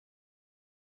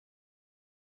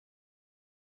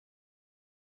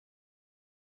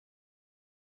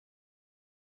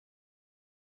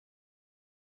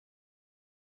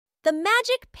The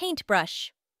Magic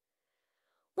Paintbrush.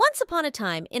 Once upon a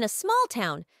time, in a small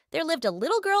town, there lived a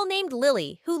little girl named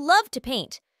Lily who loved to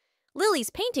paint. Lily's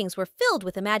paintings were filled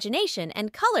with imagination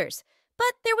and colors,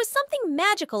 but there was something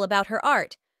magical about her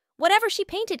art. Whatever she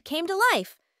painted came to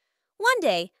life. One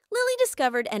day, Lily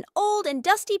discovered an old and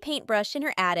dusty paintbrush in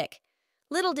her attic.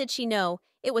 Little did she know,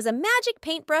 it was a magic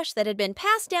paintbrush that had been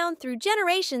passed down through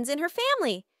generations in her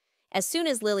family. As soon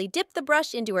as Lily dipped the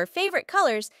brush into her favorite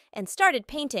colors and started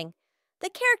painting, the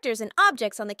characters and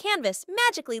objects on the canvas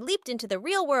magically leaped into the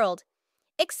real world.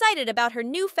 Excited about her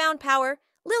newfound power,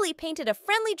 Lily painted a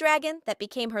friendly dragon that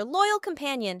became her loyal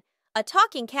companion, a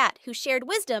talking cat who shared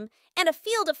wisdom, and a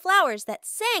field of flowers that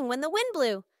sang when the wind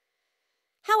blew.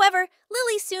 However,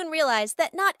 Lily soon realized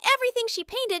that not everything she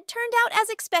painted turned out as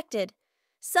expected.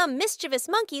 Some mischievous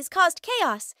monkeys caused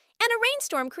chaos, and a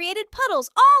rainstorm created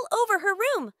puddles all over her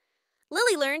room.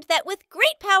 Lily learned that with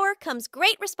great power comes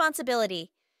great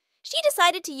responsibility. She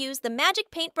decided to use the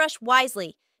magic paintbrush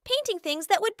wisely, painting things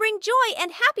that would bring joy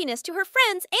and happiness to her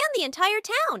friends and the entire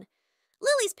town.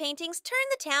 Lily's paintings turned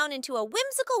the town into a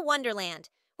whimsical wonderland,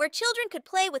 where children could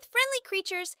play with friendly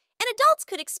creatures and adults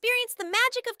could experience the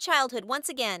magic of childhood once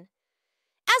again.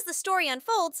 As the story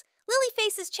unfolds, Lily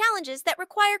faces challenges that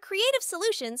require creative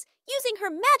solutions using her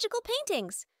magical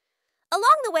paintings.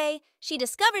 Along the way, she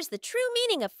discovers the true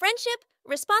meaning of friendship,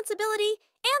 responsibility,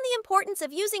 and the importance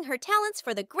of using her talents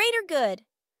for the greater good.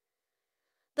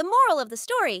 The moral of the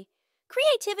story: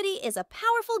 creativity is a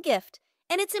powerful gift,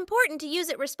 and it's important to use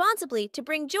it responsibly to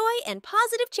bring joy and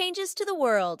positive changes to the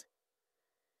world.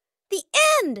 The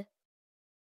end!